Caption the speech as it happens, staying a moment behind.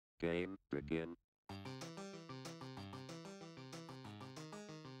Game begin.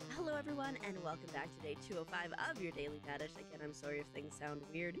 Hello everyone and welcome back to day 205 of your daily Dadish. Again, I'm sorry if things sound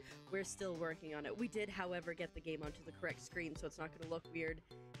weird. We're still working on it. We did, however, get the game onto the correct screen, so it's not going to look weird,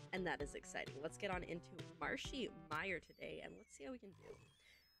 and that is exciting. Let's get on into Marshy Meyer today, and let's see how we can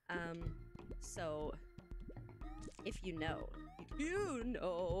do. So, if you know,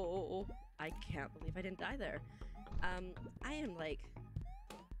 I can't believe I didn't die there. I am, like,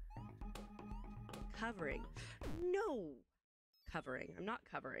 covering. I'm not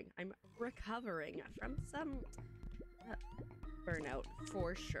covering. I'm recovering from some burnout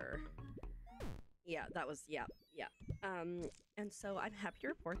for sure. Yeah, that was, yeah. And so I'm happy to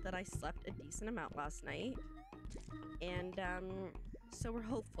report that I slept a decent amount last night. And, so we're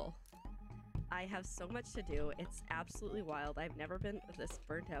hopeful. I have so much to do. It's absolutely wild. I've never been this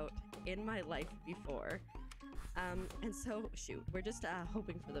burnt out in my life before. And so, shoot, we're just,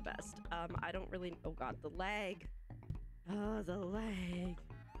 hoping for the best. I don't really, oh god, the lag. Oh, the lag.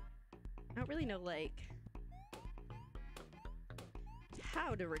 I don't really know, like,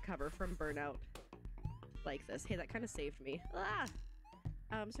 how to recover from burnout like this. Hey, that kind of saved me. Ah!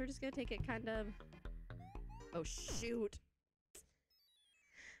 So we're just gonna take it kind of... Oh, shoot.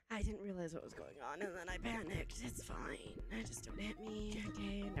 I didn't realize what was going on, and then I panicked. It's fine. Just don't hit me.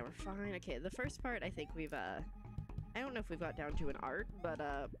 Okay, now we're fine. Okay, the first part, I think we've, I don't know if we've got down to an art, but,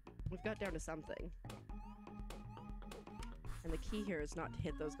 we've got down to something. And the key here is not to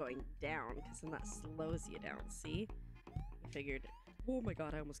hit those going down, because then that slows you down, see? I figured... Oh my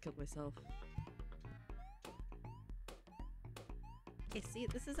god, I almost killed myself. Okay, see,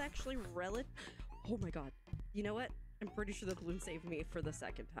 this is actually Oh my god. You know what? I'm pretty sure the balloon saved me for the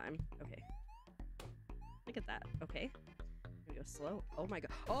second time. Okay. Look at that. Okay. I'm gonna go slow. Oh my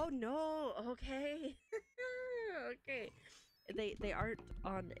god. Oh no! Okay. Okay. They aren't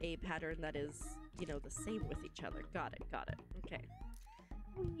on a pattern that is, you know, the same with each other. Got it. Okay.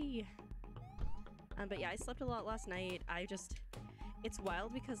 Whee. But yeah, I slept a lot last night. It's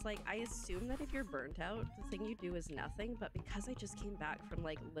wild because, like, I assume that if you're burnt out, the thing you do is nothing, but because I just came back from,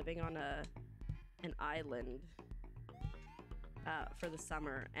 like, living on an island for the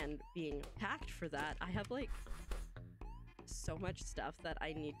summer and being packed for that, I have, like, so much stuff that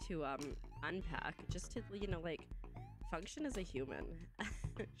I need to unpack just to, you know, like, function as a human.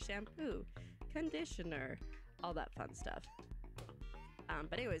 Shampoo, conditioner, all that fun stuff.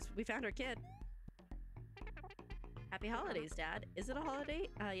 But anyways, we found our kid. Happy holidays, Dad. Is it a holiday?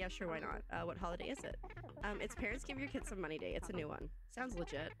 Yeah, sure, why not? What holiday is it? It's Parents Give Your Kids Some Money Day. It's a new one. Sounds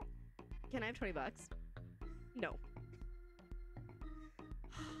legit. Can I have 20 bucks? No.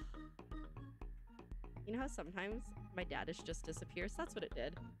 You know how sometimes my Dadish just disappears? That's what it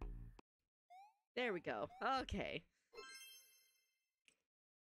did. There we go. Okay.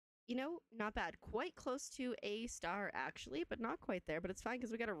 You know, not bad. Quite close to a star, actually, but not quite there. But it's fine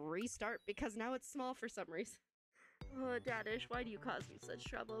because we gotta restart because now it's small for some reason. Oh, Dadish, why do you cause me such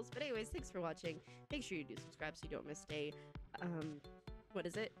troubles? But anyways, thanks for watching. Make sure you do subscribe so you don't miss day, what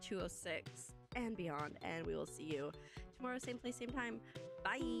is it? 206 and beyond. And we will see you tomorrow, same place, same time.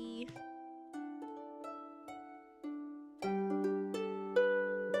 Bye!